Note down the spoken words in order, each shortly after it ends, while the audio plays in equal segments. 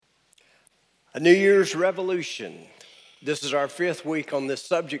A New Year's revolution. This is our fifth week on this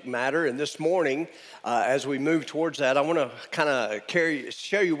subject matter, and this morning, as we move towards that, I want to kind of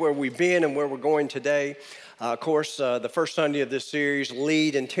show you where we've been and where we're going today. Of course, the first Sunday of this series,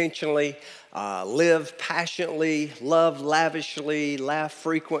 lead intentionally, live passionately, love lavishly, laugh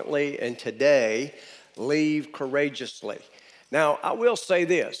frequently, and today, leave courageously. Now, I will say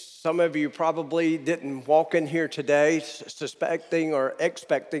this. Some of you probably didn't walk in here today suspecting or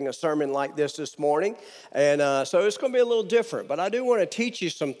expecting a sermon like this morning. And so it's going to be a little different. But I do want to teach you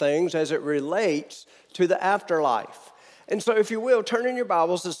some things as it relates to the afterlife. And so if you will, turn in your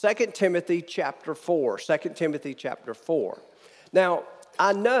Bibles to 2 Timothy chapter 4. 2 Timothy chapter 4. Now,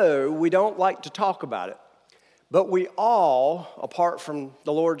 I know we don't like to talk about it. But we all, apart from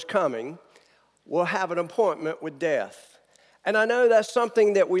the Lord's coming, will have an appointment with death. And I know that's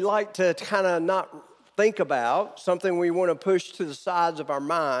something that we like to kind of not think about, something we want to push to the sides of our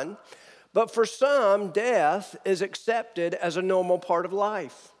mind. But for some, death is accepted as a normal part of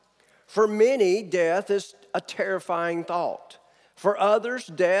life. For many, death is a terrifying thought. For others,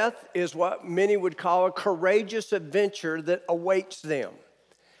 death is what many would call a courageous adventure that awaits them.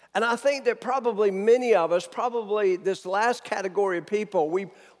 And I think that probably many of us, probably this last category of people,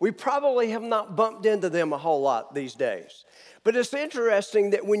 we probably have not bumped into them a whole lot these days. But it's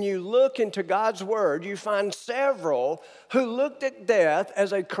interesting that when you look into God's Word, you find several who looked at death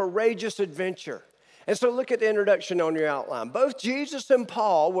as a courageous adventure. And so look at the introduction on your outline. Both Jesus and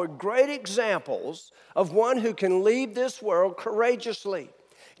Paul were great examples of one who can leave this world courageously.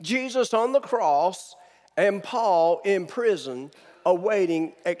 Jesus on the cross and Paul in prison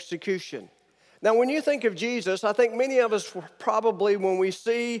awaiting execution. Now, when you think of Jesus, I think many of us probably, when we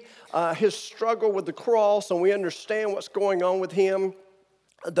see his struggle with the cross and we understand what's going on with him,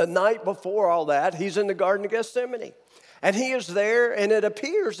 the night before all that, he's in the Garden of Gethsemane. And he is there, and it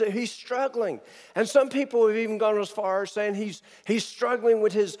appears that he's struggling. And some people have even gone as far as saying he's struggling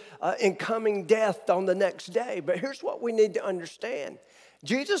with his incoming death on the next day. But here's what we need to understand.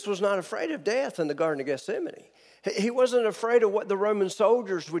 Jesus was not afraid of death in the Garden of Gethsemane. He wasn't afraid of what the Roman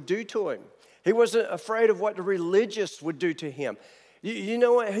soldiers would do to him. He wasn't afraid of what the religious would do to him. You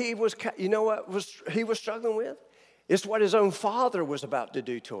know what he was struggling with? It's what his own father was about to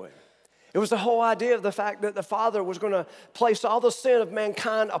do to him. It was the whole idea of the fact that the Father was going to place all the sin of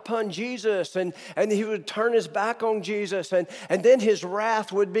mankind upon Jesus, and he would turn his back on Jesus, and then his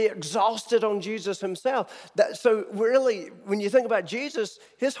wrath would be exhausted on Jesus himself. So really, when you think about Jesus,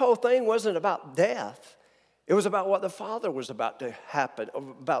 his whole thing wasn't about death. It was about what the Father was about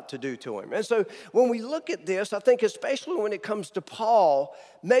to do to him. And so when we look at this, I think especially when it comes to Paul,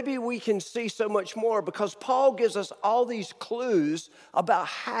 maybe we can see so much more because Paul gives us all these clues about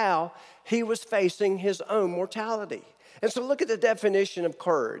how he was facing his own mortality. And so look at the definition of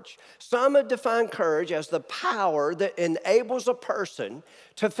courage. Some have defined courage as the power that enables a person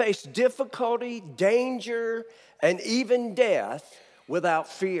to face difficulty, danger, and even death without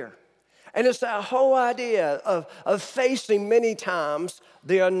fear. And it's that whole idea of facing many times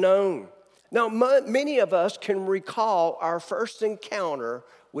the unknown. Now, many of us can recall our first encounter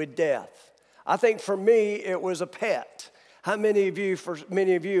with death. I think for me, it was a pet. For many of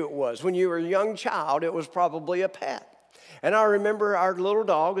you, it was. When you were a young child, it was probably a pet. And I remember our little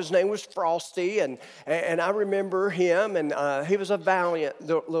dog, his name was Frosty, and I remember him, and he was a valiant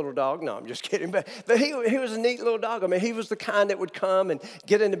little dog. No, I'm just kidding, but he was a neat little dog. I mean, he was the kind that would come and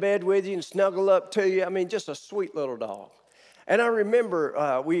get into bed with you and snuggle up to you. I mean, just a sweet little dog. And I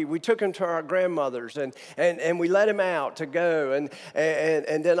remember we took him to our grandmother's, and we let him out to go, and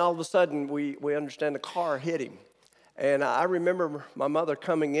then all of a sudden, we understand the car hit him. And I remember my mother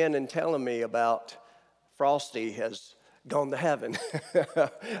coming in and telling me about Frosty has gone to heaven,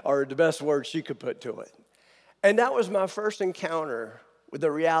 or the best word she could put to it. And that was my first encounter with the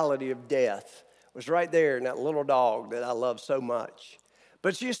reality of death. It was right there in that little dog that I love so much.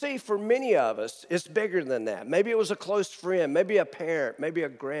 But you see, for many of us, it's bigger than that. Maybe it was a close friend, maybe a parent, maybe a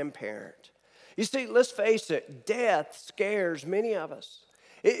grandparent. You see, let's face it, death scares many of us.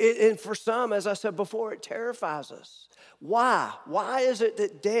 And for some, as I said before, it terrifies us. Why? Why is it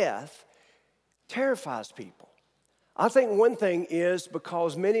that death terrifies people? I think one thing is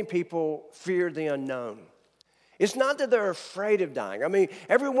because many people fear the unknown. It's not that they're afraid of dying. I mean,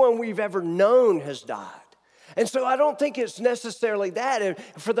 everyone we've ever known has died. And so I don't think it's necessarily that. And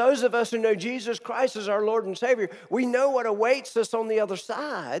for those of us who know Jesus Christ as our Lord and Savior, we know what awaits us on the other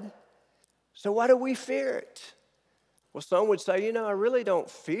side. So why do we fear it? Well, some would say, I really don't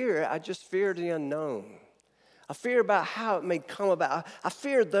fear it. I just fear the unknown. I fear about how it may come about. I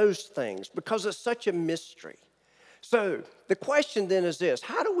fear those things because it's such a mystery. So the question then is this: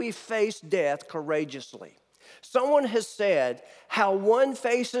 how do we face death courageously? Someone has said how one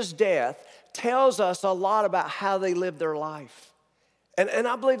faces death tells us a lot about how they live their life. And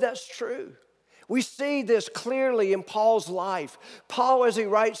I believe that's true. We see this clearly in Paul's life. Paul, as he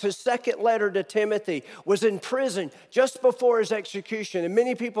writes his second letter to Timothy, was in prison just before his execution. And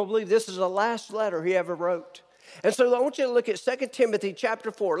many people believe this is the last letter he ever wrote. And so I want you to look at 2 Timothy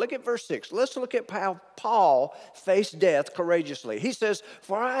chapter 4. Look at verse 6. Let's look at how Paul faced death courageously. He says,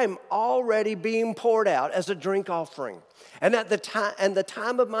 "For I am already being poured out as a drink offering, and the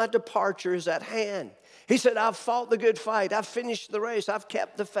time of my departure is at hand." He said, "I've fought the good fight. I've finished the race. I've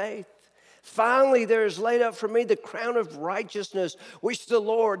kept the faith. Finally, there is laid up for me the crown of righteousness, which the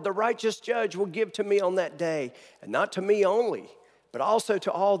Lord, the righteous judge, will give to me on that day. And not to me only, but also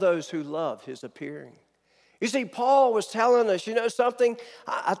to all those who love his appearing." You see, Paul was telling us, you know something?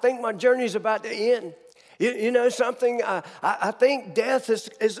 I think my journey's about to end. You know something? I think death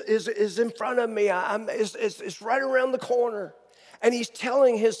is in front of me. It's right around the corner. And he's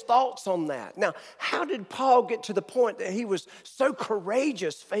telling his thoughts on that. Now, how did Paul get to the point that he was so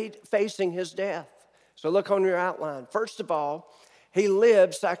courageous facing his death? So look on your outline. First of all, he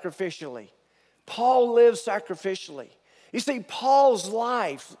lived sacrificially. Paul lived sacrificially. You see, Paul's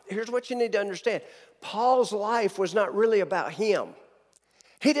life, here's what you need to understand. Paul's life was not really about him.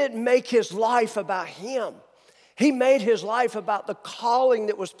 He didn't make his life about him. He made his life about the calling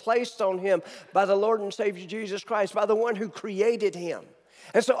that was placed on him by the Lord and Savior Jesus Christ, by the one who created him.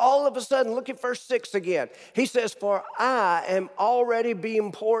 And so all of a sudden, look at verse 6 again. He says, "For I am already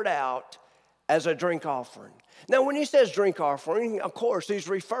being poured out as a drink offering." Now, when he says drink offering, of course, he's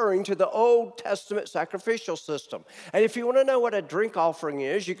referring to the Old Testament sacrificial system. And if you want to know what a drink offering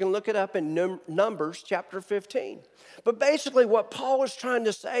is, you can look it up in Numbers chapter 15. But basically what Paul was trying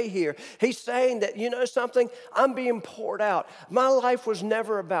to say here, he's saying that, you know something, I'm being poured out. My life was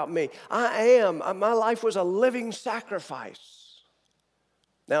never about me. My life was a living sacrifice.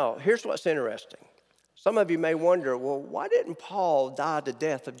 Now, here's what's interesting. Some of you may wonder, well, why didn't Paul die the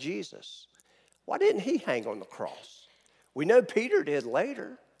death of Jesus? Why didn't he hang on the cross? We know Peter did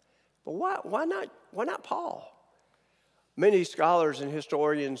later, but why not Paul? Many scholars and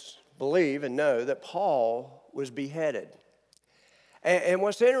historians believe and know that Paul was beheaded. And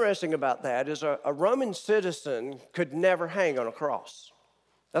what's interesting about that is a Roman citizen could never hang on a cross.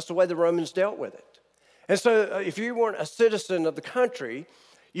 That's the way the Romans dealt with it. And so if you weren't a citizen of the country,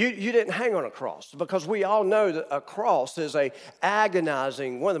 you didn't hang on a cross, because we all know that a cross is one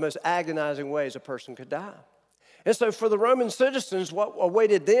of the most agonizing ways a person could die. And so for the Roman citizens, what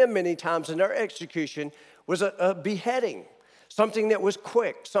awaited them many times in their execution was a beheading, something that was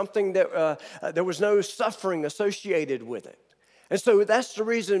quick, something that there was no suffering associated with it. And so that's the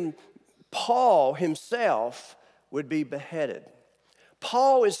reason Paul himself would be beheaded.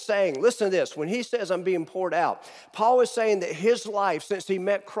 Paul is saying, listen to this, when he says I'm being poured out, Paul is saying that his life since he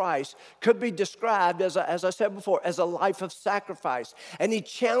met Christ could be described, as I said before, as a life of sacrifice. And he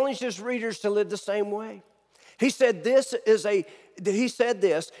challenged his readers to live the same way. He said this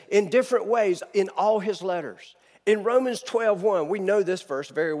in different ways in all his letters. In Romans 12:1, we know this verse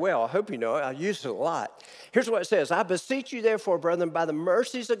very well. I hope you know it. I use it a lot. Here's what it says. "I beseech you, therefore, brethren, by the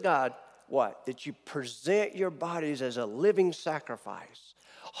mercies of God," what? "That you present your bodies as a living sacrifice,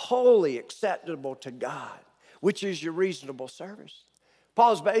 wholly acceptable to God, which is your reasonable service."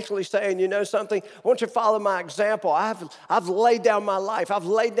 Paul's basically saying, you know something? I want you to follow my example. I've laid down my life. I've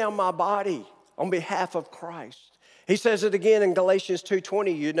laid down my body on behalf of Christ. He says it again in Galatians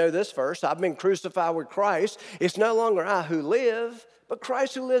 2:20. You know this verse. "I've been crucified with Christ. It's no longer I who live, but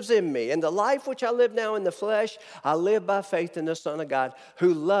Christ who lives in me. And the life which I live now in the flesh, I live by faith in the Son of God,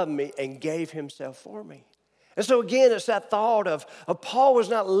 who loved me and gave himself for me." And so again, it's that thought of Paul was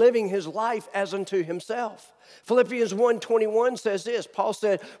not living his life as unto himself. Philippians 1:21 says this. Paul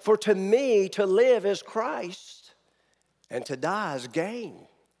said, "For to me to live is Christ, and to die is gain."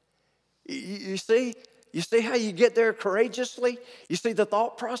 You see? You see how you get there courageously? You see the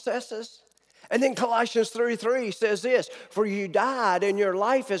thought processes? And then Colossians 3:3 says this, "For you died and your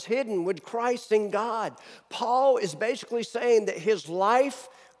life is hidden with Christ in God." Paul is basically saying that his life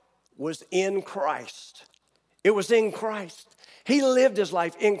was in Christ. It was in Christ. He lived his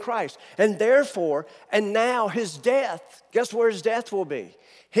life in Christ. And therefore, and now his death, guess where his death will be?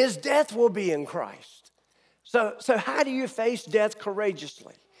 His death will be in Christ. So how do you face death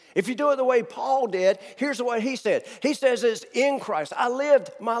courageously? If you do it the way Paul did, here's what he said. He says it's in Christ. I lived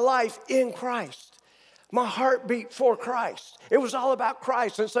my life in Christ. My heart beat for Christ. It was all about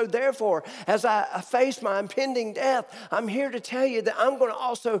Christ. And so therefore, as I face my impending death, I'm here to tell you that I'm going to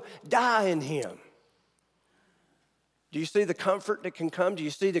also die in him. Do you see the comfort that can come? Do you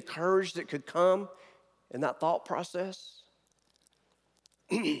see the courage that could come in that thought process?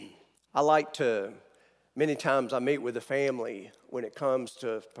 Many times I meet with the family when it comes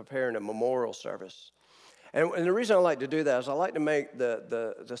to preparing a memorial service. And the reason I like to do that is I like to make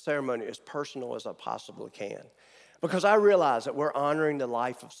the ceremony as personal as I possibly can. Because I realize that we're honoring the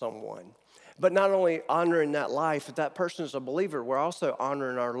life of someone. But not only honoring that life, if that person is a believer, we're also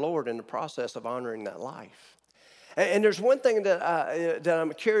honoring our Lord in the process of honoring that life. And there's one thing that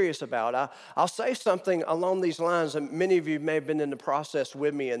I'm curious about. I'll say something along these lines, and many of you may have been in the process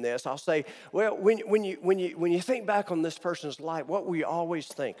with me in this. I'll say, well, when you think back on this person's life, what will you always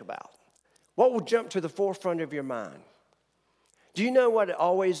think about? What will jump to the forefront of your mind? Do you know what it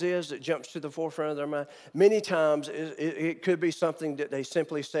always is that jumps to the forefront of their mind? Many times it could be something that they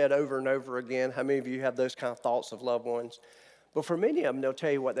simply said over and over again. How many of you have those kind of thoughts of loved ones? But for many of them, they'll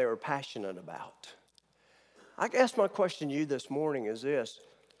tell you what they were passionate about. I guess my question to you this morning is this.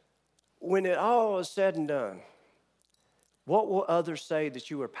 When it all is said and done, what will others say that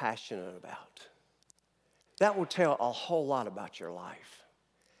you are passionate about? That will tell a whole lot about your life.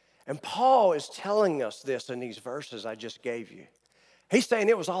 And Paul is telling us this in these verses I just gave you. He's saying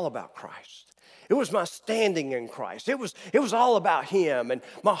it was all about Christ. It was my standing in Christ. It was all about him and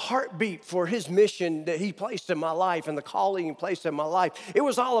my heartbeat for his mission that he placed in my life and the calling he placed in my life. It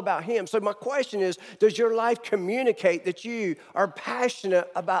was all about him. So my question is, does your life communicate that you are passionate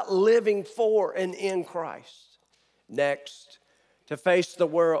about living for and in Christ? Next, to face the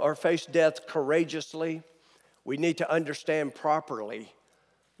world or face death courageously, we need to understand properly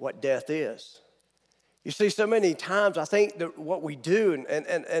what death is. You see, so many times I think that what we do,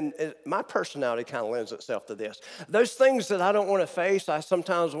 and my personality kind of lends itself to this. Those things that I don't want to face, I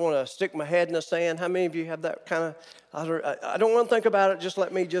sometimes want to stick my head in the sand. How many of you have that kind of, I don't want to think about it, just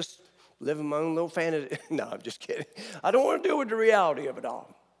let me just live in my own little fantasy. No, I'm just kidding. I don't want to deal with the reality of it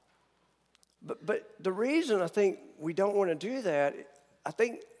all. But the reason I think we don't want to do that, I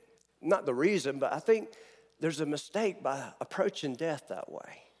think, not the reason, but I think there's a mistake by approaching death that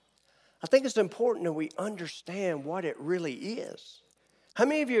way. I think it's important that we understand what it really is. How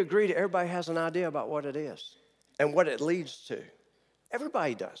many of you agree that everybody has an idea about what it is and what it leads to?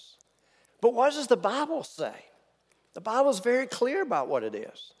 Everybody does. But what does the Bible say? The Bible is very clear about what it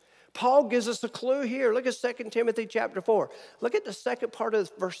is. Paul gives us a clue here. Look at 2 Timothy chapter 4. Look at the second part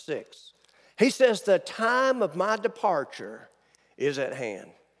of verse 6. He says, the time of my departure is at hand.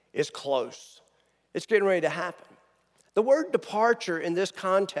 It's close. It's getting ready to happen. The word departure in this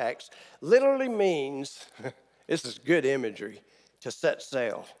context literally means, this is good imagery, to set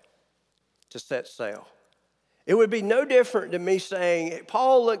sail. To set sail. It would be no different than me saying,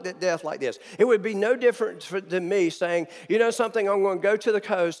 Paul looked at death like this. It would be no different than me saying, you know something, I'm going to go to the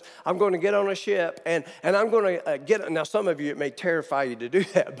coast, I'm going to get on a ship, and I'm going to get, now some of you, it may terrify you to do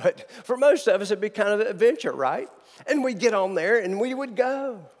that, but for most of us, it'd be kind of an adventure, right? And we'd get on there and we would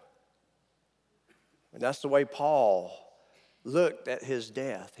go. And that's the way Paul looked at his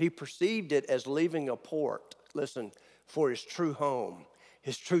death. He perceived it as leaving a port, listen, for his true home,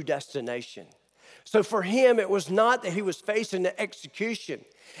 his true destination. So for him, it was not that he was facing the execution.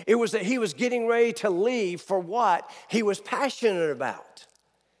 It was that he was getting ready to leave for what he was passionate about.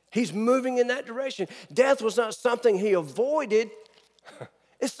 He's moving in that direction. Death was not something he avoided.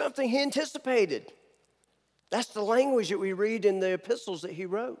 It's something he anticipated. That's the language that we read in the epistles that he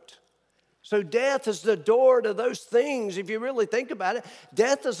wrote. So death is the door to those things, if you really think about it,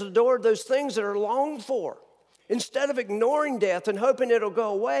 death is the door to those things that are longed for. Instead of ignoring death and hoping it'll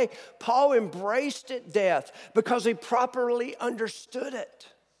go away, Paul embraced death because he properly understood it.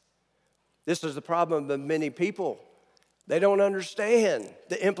 This is the problem of many people. They don't understand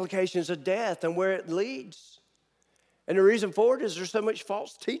the implications of death and where it leads. And the reason for it is there's so much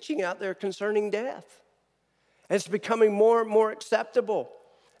false teaching out there concerning death. And it's becoming more and more acceptable.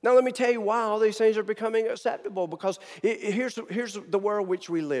 Now, let me tell you why all these things are becoming acceptable, because here's the world which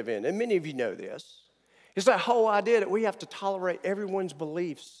we live in, and many of you know this. It's that whole idea that we have to tolerate everyone's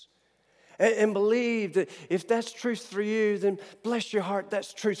beliefs and believe that if that's truth for you, then bless your heart,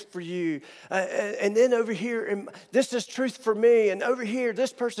 that's truth for you. And then over here, and this is truth for me, and over here,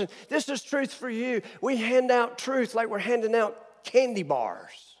 this person, this is truth for you. We hand out truth like we're handing out candy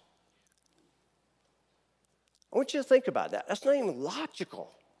bars. I want you to think about that. That's not even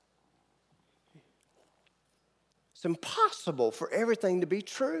logical. It's impossible for everything to be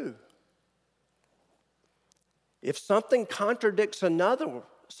true. If something contradicts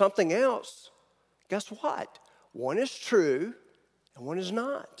something else, guess what? One is true and one is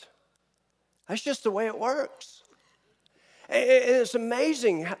not. That's just the way it works. And it's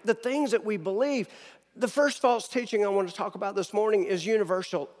amazing the things that we believe. The first false teaching I want to talk about this morning is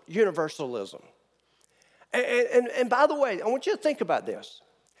universalism. And by the way, I want you to think about this.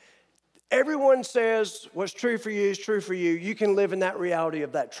 Everyone says what's true for you is true for you. You can live in that reality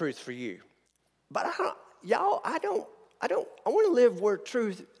of that truth for you. But I want to live where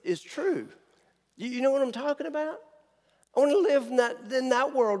truth is true. You know what I'm talking about? I want to live in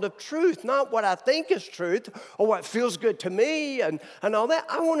that world of truth, not what I think is truth or what feels good to me and all that.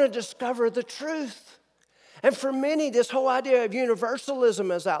 I want to discover the truth. And for many, this whole idea of universalism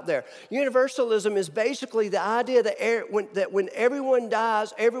is out there. Universalism is basically the idea that when everyone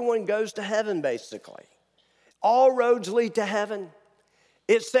dies, everyone goes to heaven, basically. All roads lead to heaven.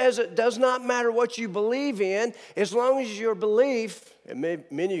 It says it does not matter what you believe in, as long as your belief, and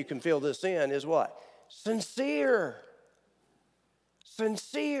many of you can feel this in, is what? Sincere.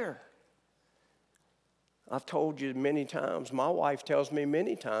 Sincere. I've told you many times, my wife tells me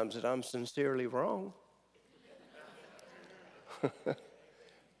many times that I'm sincerely wrong.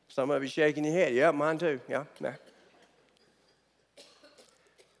 Some of you shaking your head. Yeah, mine too. Yeah. Nah.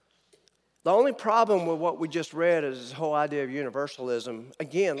 The only problem with what we just read is this whole idea of universalism.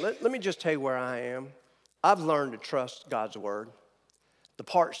 Again, let me just tell you where I am. I've learned to trust God's word. The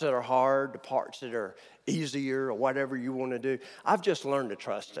parts that are hard, the parts that are easier, or whatever you want to do, I've just learned to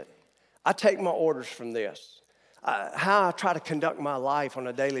trust it. I take my orders from this. How I try to conduct my life on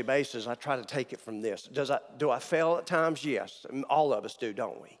a daily basis, I try to take it from this. Do I fail at times? Yes. All of us do,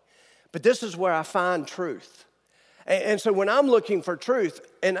 don't we? But this is where I find truth. And so when I'm looking for truth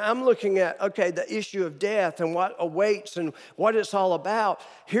and I'm looking at, okay, the issue of death and what awaits and what it's all about,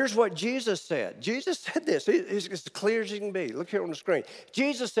 here's what Jesus said. Jesus said this. It's as clear as it can be. Look here on the screen.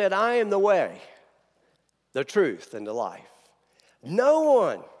 Jesus said, I am the way, the truth, and the life. No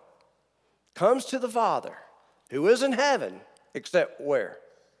one comes to the Father who is in heaven, except where?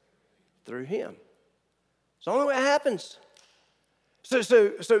 Through him. It's the only way it happens.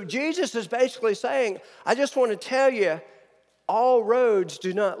 So Jesus is basically saying, I just want to tell you, all roads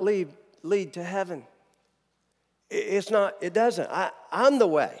do not lead to heaven. It doesn't. I'm the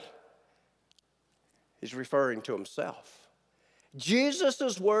way. He's referring to himself.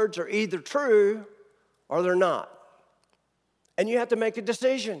 Jesus' words are either true or they're not. And you have to make a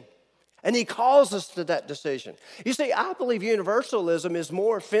decision. And he calls us to that decision. You see, I believe universalism is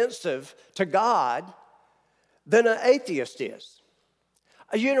more offensive to God than an atheist is.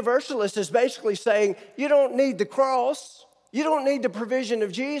 A universalist is basically saying, you don't need the cross. You don't need the provision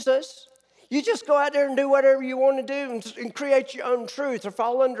of Jesus. You just go out there and do whatever you want to do and create your own truth or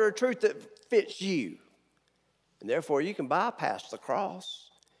fall under a truth that fits you. And therefore, you can bypass the cross.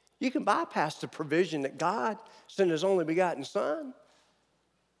 You can bypass the provision that God sent his only begotten Son.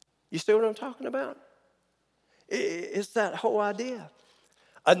 You see what I'm talking about? It's that whole idea.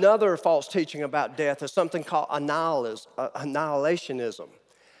 Another false teaching about death is something called annihilationism.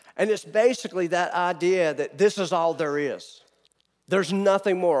 And it's basically that idea that this is all there is. There's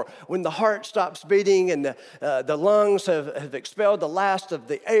nothing more. When the heart stops beating and the lungs have expelled the last of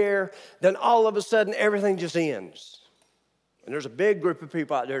the air, then all of a sudden everything just ends. And there's a big group of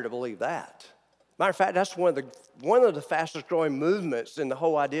people out there to believe that. Matter of fact, that's one of the fastest growing movements in the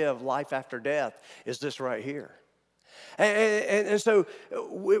whole idea of life after death is this right here. And so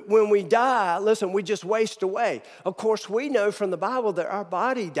when we die, listen, we just waste away. Of course, we know from the Bible that our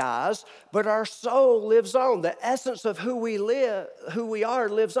body dies, but our soul lives on. The essence of who we are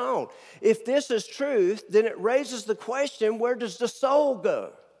lives on. If this is truth, then it raises the question, where does the soul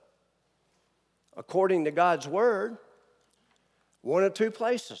go? According to God's word, one of two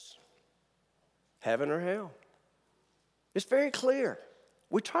places. Heaven or hell. It's very clear.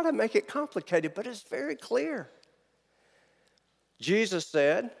 We try to make it complicated, but it's very clear. Jesus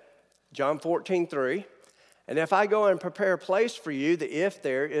said, John 14:3, and if I go and prepare a place for you, the if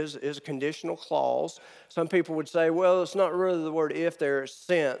there is a conditional clause. Some people would say, well, it's not really the word if there, it's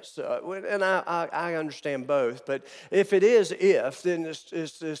since. And I understand both. But if it is if, then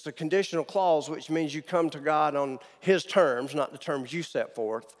it's a conditional clause, which means you come to God on his terms, not the terms you set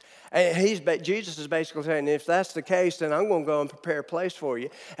forth. And Jesus is basically saying, if that's the case, then I'm going to go and prepare a place for you.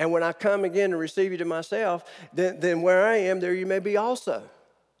 And when I come again to receive you to myself, then where I am, there you may be also.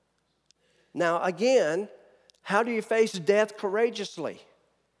 Now, again, how do you face death courageously?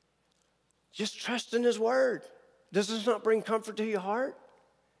 Just trust in his word. Does this not bring comfort to your heart?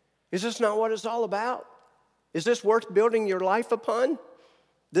 Is this not what it's all about? Is this worth building your life upon?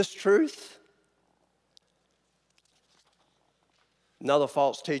 This truth? Another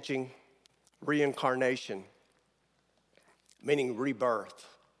false teaching, reincarnation, meaning rebirth.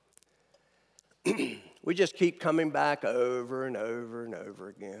 We just keep coming back over and over and over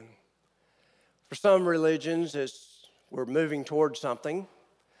again. For some religions, we're moving towards something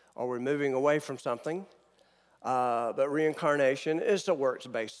or we're moving away from something. But reincarnation is a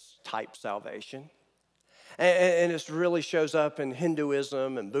works-based type salvation. And it really shows up in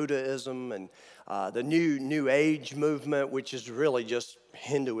Hinduism and Buddhism and the New Age movement, which is really just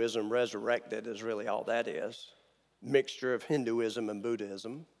Hinduism resurrected is really all that is. Mixture of Hinduism and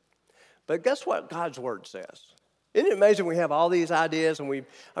Buddhism. But guess what God's Word says? Isn't it amazing we have all these ideas and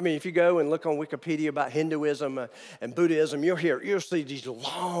if you go and look on Wikipedia about Hinduism and Buddhism, you'll see these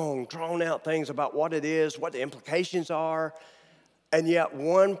long, drawn-out things about what it is, what the implications are, and yet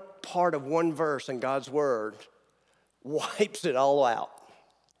one part of one verse in God's Word wipes it all out.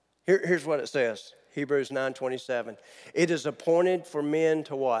 Here's what it says, Hebrews 9:27. It is appointed for men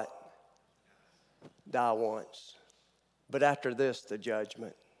to what? Die once. But after this, the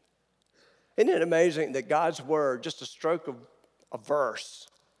judgment. Isn't it amazing that God's Word, just a stroke of a verse,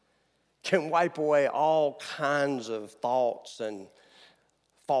 can wipe away all kinds of thoughts and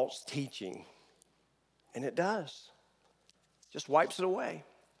false teaching? And it does. Just wipes it away.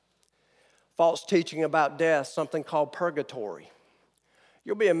 False teaching about death, something called purgatory.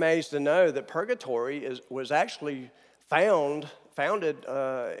 You'll be amazed to know that purgatory was actually founded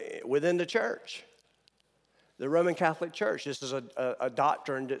within the church. The Roman Catholic Church. This is a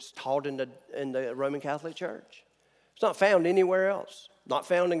doctrine that's taught in the Roman Catholic Church. It's not found anywhere else. Not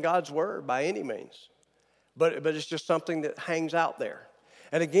found in God's Word by any means. But it's just something that hangs out there.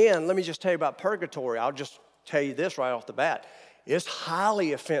 And again, let me just tell you about purgatory. I'll just tell you this right off the bat. It's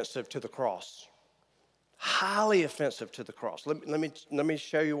highly offensive to the cross. Highly offensive to the cross. Let me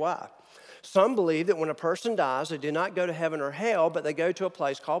show you why. Some believe that when a person dies, they do not go to heaven or hell, but they go to a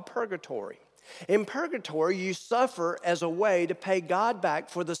place called purgatory. In purgatory, you suffer as a way to pay God back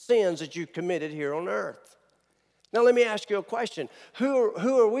for the sins that you committed here on earth. Now, let me ask you a question. Who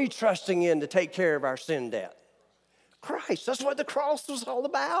are we trusting in to take care of our sin debt? Christ. That's what the cross was all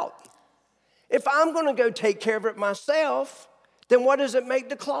about. If I'm going to go take care of it myself, then what does it make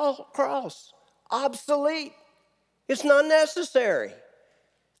the cross? Obsolete. It's not necessary.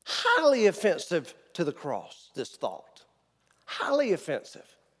 Highly offensive to the cross, this thought. Highly offensive.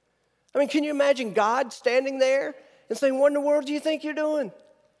 I mean, can you imagine God standing there and saying, what in the world do you think you're doing?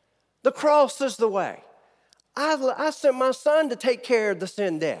 The cross is the way. I sent my son to take care of the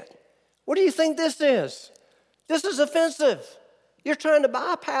sin debt. What do you think this is? This is offensive. You're trying to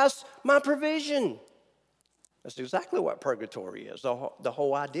bypass my provision. That's exactly what purgatory is, the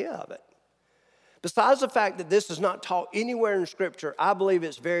whole idea of it. Besides the fact that this is not taught anywhere in Scripture, I believe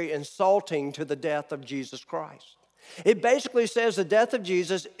it's very insulting to the death of Jesus Christ. It basically says the death of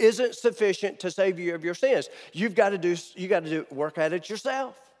Jesus isn't sufficient to save you of your sins. You've got to work at it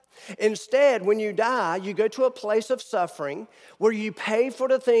yourself. Instead, when you die, you go to a place of suffering where you pay for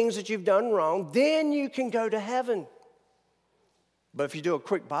the things that you've done wrong. Then you can go to heaven. But if you do a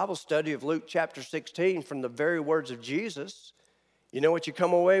quick Bible study of Luke chapter 16 from the very words of Jesus, you know what you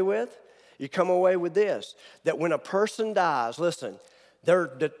come away with? You come away with this, that when a person dies, listen,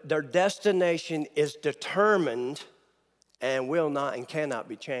 their destination is determined and will not and cannot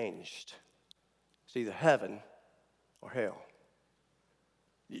be changed. It's either heaven or hell.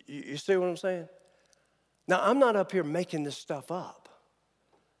 You see what I'm saying? Now, I'm not up here making this stuff up.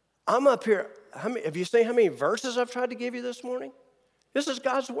 I'm up here, have you seen how many verses I've tried to give you this morning? This is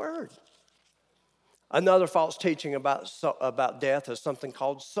God's Word. Another false teaching about death is something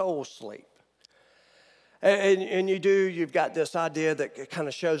called soul sleep. And you've got this idea that kind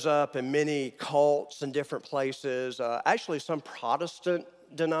of shows up in many cults and different places. Actually, some Protestant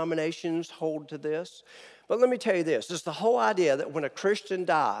denominations hold to this. But let me tell you this. It's the whole idea that when a Christian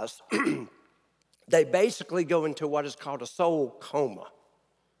dies, they basically go into what is called a soul coma.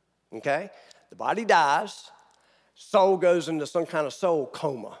 Okay? The body dies, soul goes into some kind of soul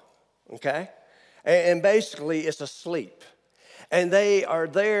coma. Okay? And basically, it's a sleep. And they are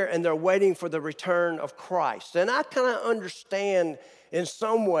there and they're waiting for the return of Christ. And I kind of understand in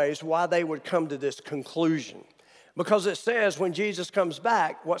some ways why they would come to this conclusion. Because it says when Jesus comes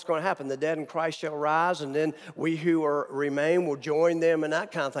back, what's going to happen? The dead in Christ shall rise, and then we who remain will join them and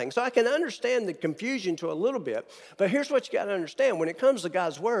that kind of thing. So I can understand the confusion to a little bit. But here's what you got to understand. When it comes to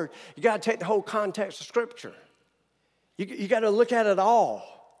God's Word, you got to take the whole context of Scripture. You got to look at it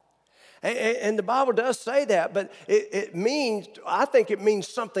all. And the Bible does say that, but I think it means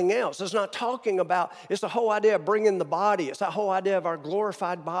something else. It's not talking about, it's the whole idea of bringing the body. It's that whole idea of our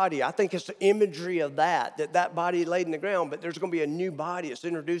glorified body. I think it's the imagery of that body laid in the ground, but there's going to be a new body. It's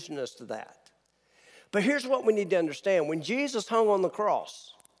introducing us to that. But here's what we need to understand. When Jesus hung on the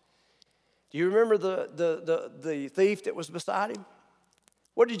cross, do you remember the thief that was beside him?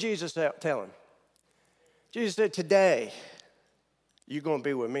 What did Jesus tell him? Jesus said, today, you're going to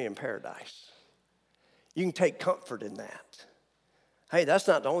be with me in paradise. You can take comfort in that. Hey, that's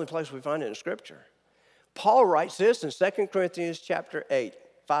not the only place we find it in Scripture. Paul writes this in 2 Corinthians chapter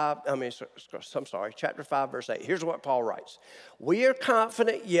 5, verse 8. Here's what Paul writes. We are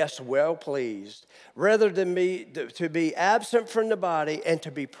confident, yes, well pleased, rather than to be absent from the body and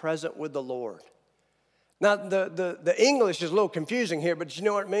to be present with the Lord. Now, the English is a little confusing here, but you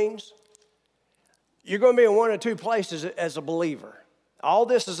know what it means? You're going to be in one or two places as a believer. All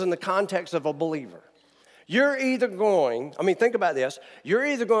this is in the context of a believer. You're either going, think about this. You're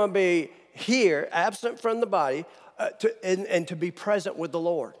either going to be here, absent from the body, and to be present with the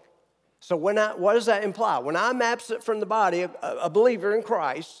Lord. So what does that imply? When I'm absent from the body, a believer in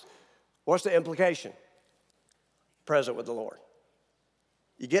Christ, what's the implication? Present with the Lord.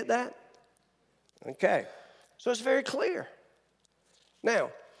 You get that? Okay. So it's very clear. Now,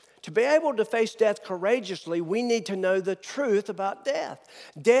 to be able to face death courageously, we need to know the truth about death.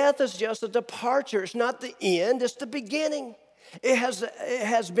 Death is just a departure. It's not the end, it's the beginning. It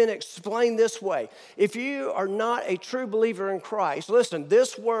has been explained this way. If you are not a true believer in Christ, listen,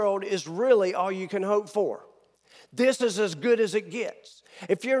 this world is really all you can hope for. This is as good as it gets.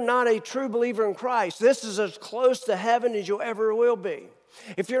 If you're not a true believer in Christ, this is as close to heaven as you ever will be.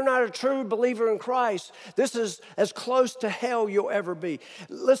 If you're not a true believer in Christ, this is as close to hell you'll ever be.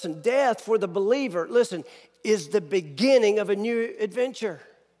 Listen, death for the believer, is the beginning of a new adventure.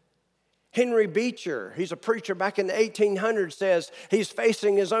 Henry Beecher, he's a preacher back in the 1800s, says he's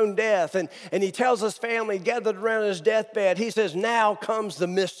facing his own death, and he tells his family gathered around his deathbed, he says, now comes the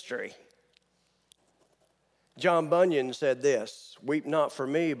mystery. John Bunyan said this, weep not for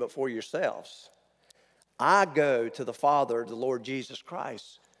me, but for yourselves. I go to the Father, the Lord Jesus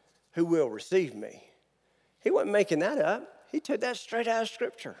Christ, who will receive me. He wasn't making that up. He took that straight out of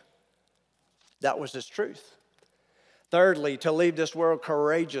Scripture. That was his truth. Thirdly, to leave this world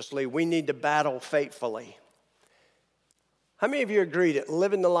courageously, we need to battle faithfully. How many of you agree that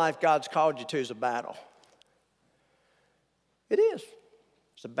living the life God's called you to is a battle? It is.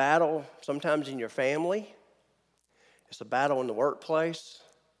 It's a battle sometimes in your family. It's a battle in the workplace.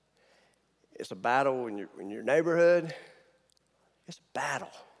 It's a battle in your neighborhood. It's a battle.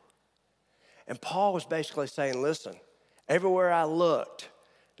 And Paul was basically saying, listen, everywhere I looked,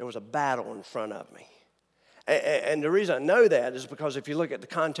 there was a battle in front of me. And the reason I know that is because if you look at the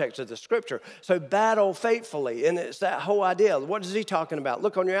context of the Scripture, so battle faithfully, and it's that whole idea. What is he talking about?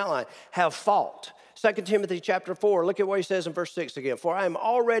 Look on your outline. Have fought. 2 Timothy chapter 4, look at what he says in verse 6 again. For I am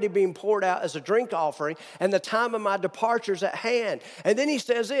already being poured out as a drink offering, and the time of my departure is at hand. And then he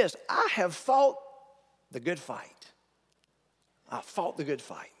says this, I have fought the good fight. I fought the good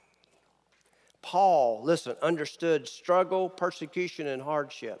fight. Paul, understood struggle, persecution, and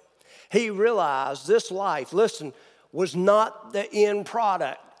hardship. He realized this life, was not the end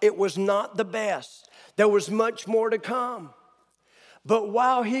product. It was not the best. There was much more to come. But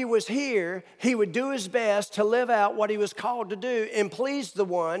while he was here, he would do his best to live out what he was called to do and please the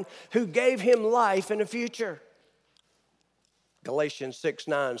one who gave him life and a future. Galatians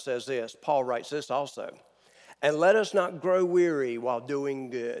 6:9 says this. Paul writes this also. And let us not grow weary while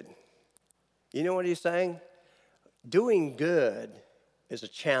doing good. You know what he's saying? Doing good is a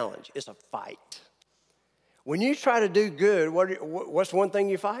challenge. It's a fight. When you try to do good, what's one thing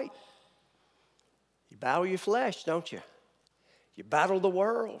you fight? You battle your flesh, don't you? You battle the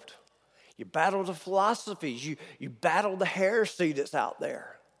world. You battle the philosophies. You battle the heresy that's out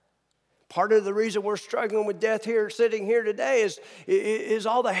there. Part of the reason we're struggling with death here, sitting here today, is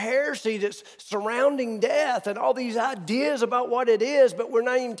all the heresy that's surrounding death and all these ideas about what it is, but we're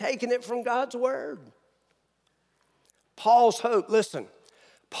not even taking it from God's word. Paul's hope,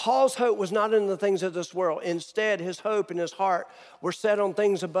 Paul's hope was not in the things of this world. Instead, his hope and his heart were set on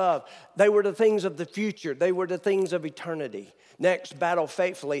things above. They were the things of the future. They were the things of eternity. Next, battle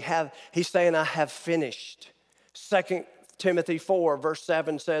faithfully. He's saying, I have finished. 2 Timothy 4, verse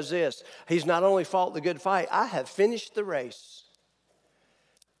 7 says this. He's not only fought the good fight, I have finished the race.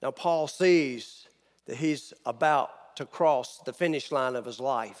 Now, Paul sees that he's about to cross the finish line of his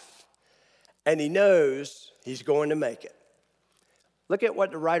life. And he knows he's going to make it. Look at what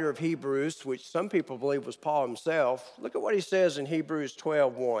the writer of Hebrews, which some people believe was Paul himself, look at what he says in Hebrews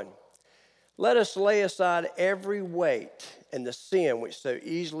 12:1. Let us lay aside every weight and the sin which so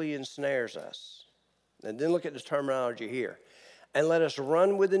easily ensnares us. And then look at the terminology here. And let us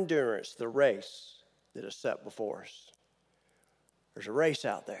run with endurance the race that is set before us. There's a race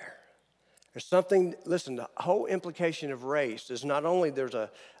out there. There's something, the whole implication of race is not only there's a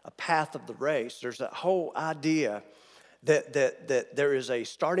path of the race, there's that whole idea that there is a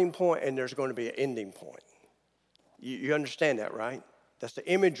starting point and there's going to be an ending point. You understand that, right? That's the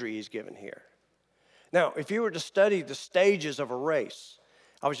imagery he's given here. Now, if you were to study the stages of a race,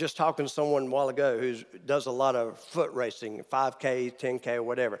 I was just talking to someone a while ago who does a lot of foot racing, 5K, 10K, or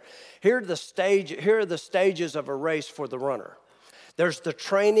whatever. Here are the stages of a race for the runner. There's the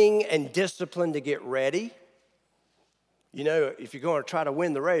training and discipline to get ready. You know, if you're going to try to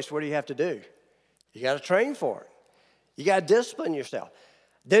win the race, what do you have to do? You got to train for it. You got to discipline yourself.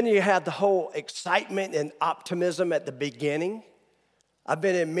 Then you have the whole excitement and optimism at the beginning. I've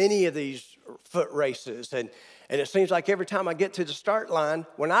been in many of these foot races, and it seems like every time I get to the start line,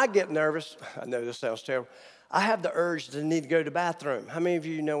 when I get nervous, I know this sounds terrible, I have the urge to need to go to the bathroom. How many of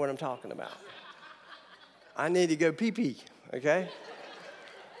you know what I'm talking about? I need to go pee-pee, okay?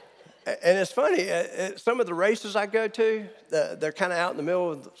 And it's funny, some of the races I go to, they're kind of out in the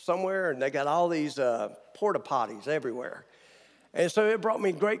middle of somewhere, and they got all these porta potties everywhere. And so it brought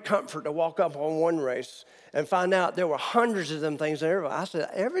me great comfort to walk up on one race and find out there were hundreds of them things there. I said,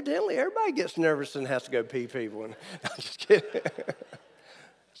 evidently, everybody gets nervous and has to go pee-pee. I'm just kidding.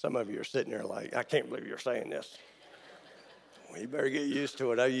 Some of you are sitting there like, I can't believe you're saying this. Well, you better get used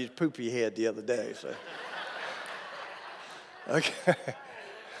to it. I used poopy head the other day, so. Okay.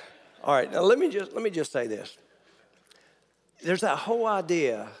 All right, now let me just say this. There's that whole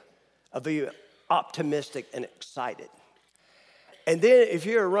idea of being optimistic and excited. And then if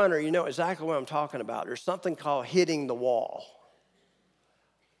you're a runner, you know exactly what I'm talking about. There's something called hitting the wall.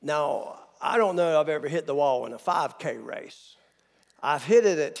 Now, I don't know if I've ever hit the wall in a 5K race. I've hit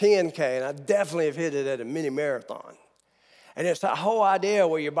it at 10K, and I definitely have hit it at a mini marathon. And it's that whole idea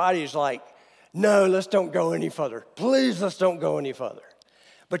where your body's like, no, let's don't go any further. Please, let's don't go any further.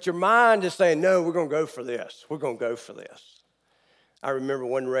 But your mind is saying, no, we're going to go for this. We're going to go for this. I remember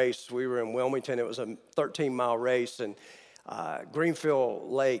one race, we were in Wilmington. It was a 13-mile race, and Greenfield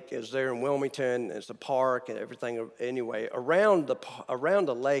Lake is there in Wilmington. It's a park and everything. Anyway, around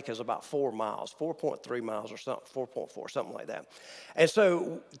the lake is about 4 miles, 4.3 miles or something, 4.4, something like that. And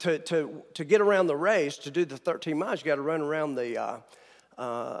so to get around the race, to do the 13 miles, you got to run around the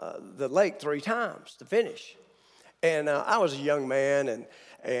lake 3 times to finish. And I was a young man,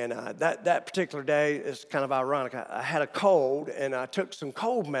 and that particular day, it's kind of ironic. I had a cold, and I took some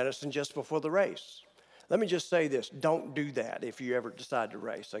cold medicine just before the race. Let me just say this. Don't do that if you ever decide to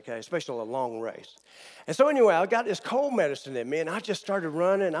race, okay, especially a long race. And so anyway, I got this cold medicine in me, and I just started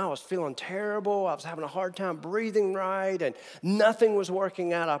running. I was feeling terrible. I was having a hard time breathing right, and nothing was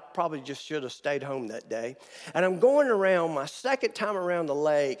working out. I probably just should have stayed home that day. And I'm going around my second time around the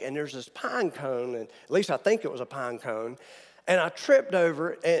lake, and there's this pine cone, and at least I think it was a pine cone. And I tripped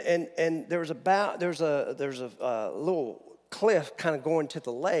over it, and there's a little cliff kind of going to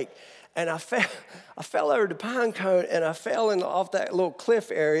the lake. And I fell over the pine cone, and I fell off that little cliff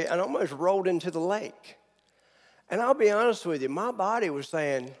area and almost rolled into the lake. And I'll be honest with you, my body was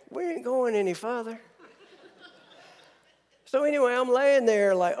saying, we ain't going any further. So anyway, I'm laying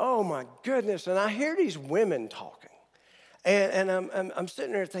there like, oh my goodness, and I hear these women talking. And I'm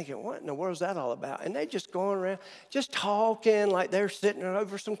sitting there thinking, what in the world is that all about? And they just going around, just talking like they're sitting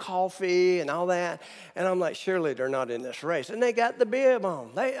over some coffee and all that. And I'm like, surely they're not in this race. And they got the bib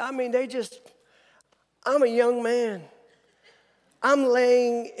on. I'm a young man. I'm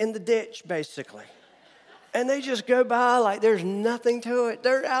laying in the ditch, basically. And they just go by like there's nothing to it.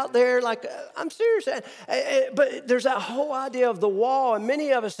 They're out there like, I'm serious. But there's that whole idea of the wall. And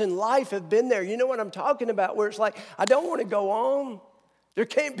many of us in life have been there. You know what I'm talking about? Where it's like, I don't want to go on. There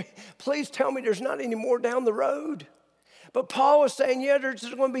can't be, please tell me there's not any more down the road. But Paul was saying, yeah, there's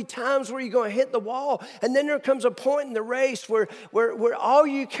going to be times where you're going to hit the wall. And then there comes a point in the race where all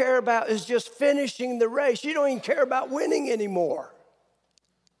you care about is just finishing the race. You don't even care about winning anymore.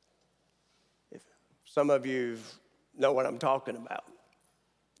 Some of you know what I'm talking about.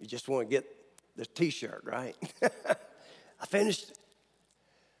 You just want to get the T-shirt, right? I finished it.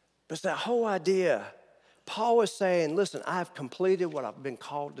 But it's that whole idea. Paul was saying, listen, I've completed what I've been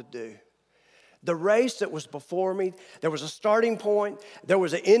called to do. The race that was before me, there was a starting point, there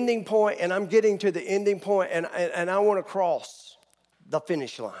was an ending point, and I'm getting to the ending point, and I want to cross the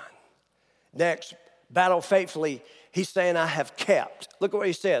finish line. Next, battle faithfully, he's saying, I have kept. Look at what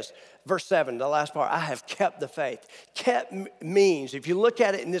he says. Verse 7, the last part, I have kept the faith. Kept means, if you look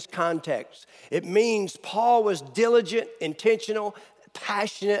at it in this context, it means Paul was diligent, intentional,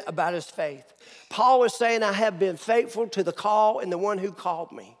 passionate about his faith. Paul was saying, I have been faithful to the call and the one who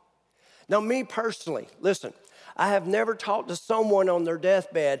called me. Now, me personally, listen, I have never talked to someone on their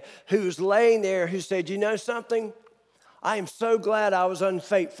deathbed who's laying there who said, you know something? I am so glad I was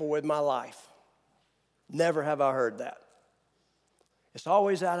unfaithful with my life. Never have I heard that. It's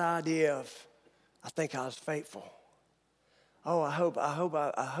always that idea of, I think I was faithful. Oh, I hope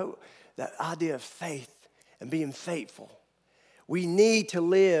that idea of faith and being faithful. We need to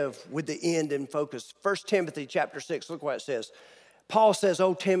live with the end in focus. 1 Timothy chapter 6, look what it says. Paul says,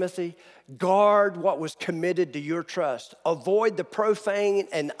 "O Timothy, guard what was committed to your trust. Avoid the profane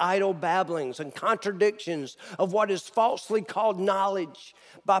and idle babblings and contradictions of what is falsely called knowledge.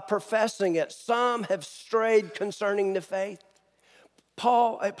 By professing it, some have strayed concerning the faith."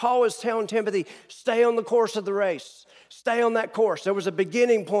 Paul is telling Timothy, stay on the course of the race. Stay on that course. There was a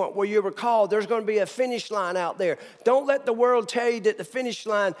beginning point where you were called. There's going to be a finish line out there. Don't let the world tell you that the finish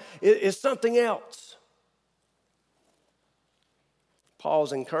line is something else.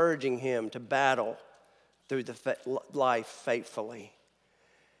 Paul's encouraging him to battle through the life faithfully.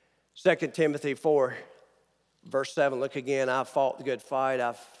 2 Timothy 4, verse 7, look again. "I fought the good fight.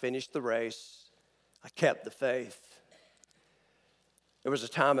 I finished the race. I kept the faith." There was a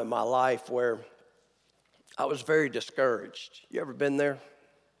time in my life where I was very discouraged. You ever been there?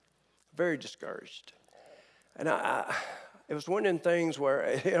 Very discouraged. And it was one of them things where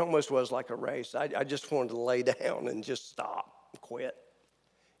it almost was like a race. I just wanted to lay down and just stop and quit.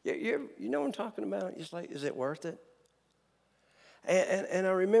 You know what I'm talking about? It's like, is it worth it? And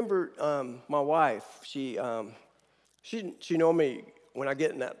I remember my wife, she normally, when I get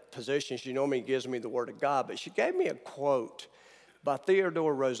in that position, she normally gives me the word of God, but she gave me a quote by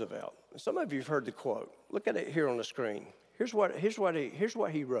Theodore Roosevelt. Some of you have heard the quote. Look at it here on the screen. Here's what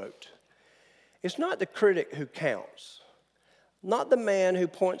he wrote. "It's not the critic who counts, not the man who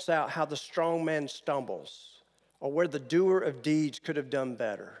points out how the strong man stumbles or where the doer of deeds could have done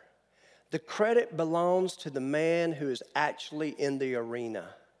better. The credit belongs to the man who is actually in the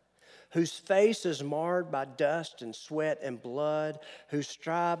arena, whose face is marred by dust and sweat and blood, who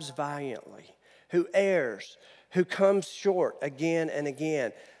strives valiantly, who errs, who comes short again and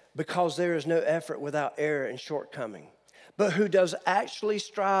again, because there is no effort without error and shortcoming, but who does actually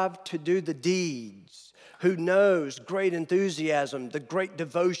strive to do the deeds, who knows great enthusiasm, the great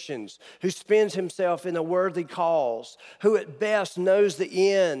devotions, who spends himself in a worthy cause, who at best knows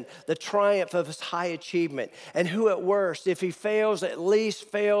the end, the triumph of his high achievement, and who at worst, if he fails, at least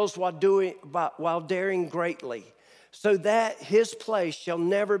fails while daring greatly, so that his place shall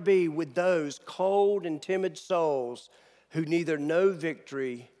never be with those cold and timid souls who neither know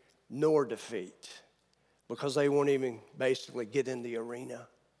victory nor defeat, because they won't even basically get in the arena."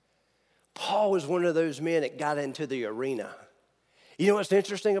 Paul was one of those men that got into the arena. You know what's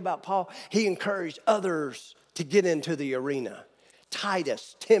interesting about Paul? He encouraged others to get into the arena.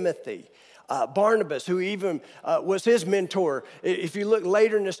 Titus, Timothy, Barnabas, who even was his mentor. If you look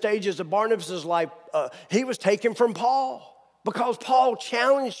later in the stages of Barnabas' life, he was taken from Paul because Paul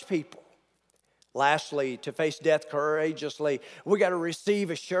challenged people. Lastly, to face death courageously, we got to receive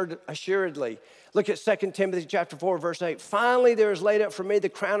assuredly. Look at 2 Timothy chapter 4, verse 8. "Finally, there is laid up for me the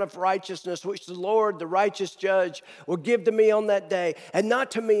crown of righteousness, which the Lord, the righteous judge, will give to me on that day, and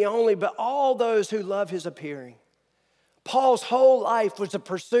not to me only, but all those who love his appearing." Paul's whole life was a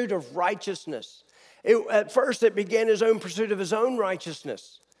pursuit of righteousness. At first, it began his own pursuit of his own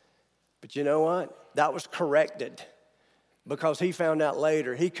righteousness. But you know what? That was corrected because he found out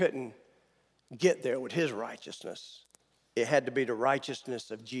later he couldn't get there with his righteousness. It had to be the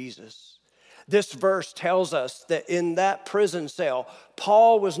righteousness of Jesus. This verse tells us that in that prison cell,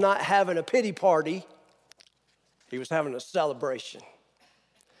 Paul was not having a pity party. He was having a celebration.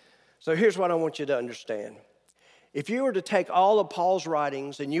 So here's what I want you to understand. If you were to take all of Paul's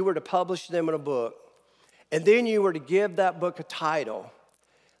writings and you were to publish them in a book, and then you were to give that book a title,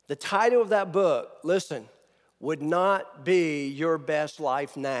 the title of that book, listen, would not be Your Best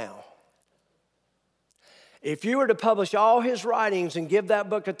Life Now. If you were to publish all his writings and give that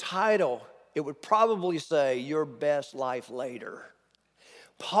book a title, it would probably say Your Best Life Later.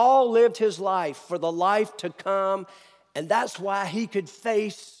 Paul lived his life for the life to come, and that's why he could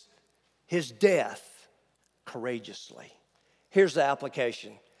face his death courageously. Here's the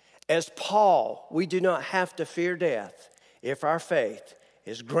application. As Paul, we do not have to fear death if our faith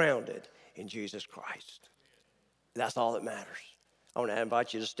is grounded in Jesus Christ. That's all that matters. I want to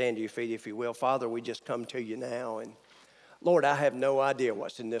invite you to stand to your feet, if you will. Father, we just come to you now. And Lord, I have no idea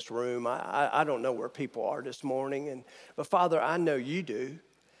what's in this room. I don't know where people are this morning. But Father, I know you do.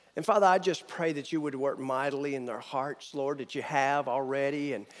 And Father, I just pray that you would work mightily in their hearts, Lord, that you have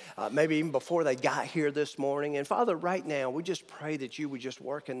already, and maybe even before they got here this morning. And Father, right now, we just pray that you would just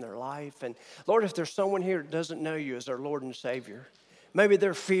work in their life. And Lord, if there's someone here that doesn't know you as their Lord and Savior, maybe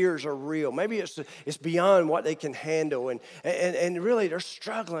their fears are real. Maybe it's beyond what they can handle. And really, they're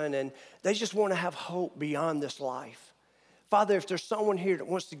struggling, and they just want to have hope beyond this life. Father, if there's someone here that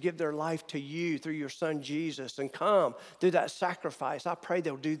wants to give their life to you through your son Jesus and come through that sacrifice, I pray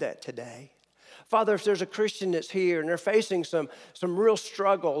they'll do that today. Father, if there's a Christian that's here and they're facing some real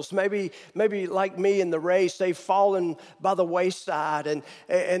struggles, maybe like me in the race, they've fallen by the wayside and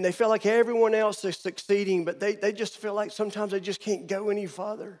they feel like everyone else is succeeding, but they just feel like sometimes they just can't go any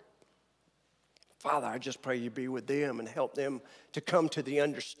farther. Father, I just pray you be with them and help them to come to the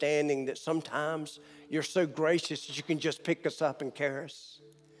understanding that sometimes you're so gracious that you can just pick us up and carry us.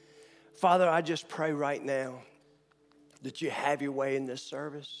 Father, I just pray right now that you have your way in this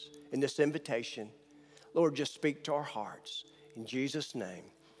service, in this invitation. Lord, just speak to our hearts. In Jesus' name,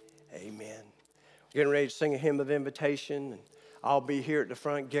 amen. We're getting ready to sing a hymn of invitation, and I'll be here at the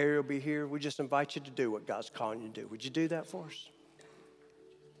front. Gary will be here. We just invite you to do what God's calling you to do. Would you do that for us?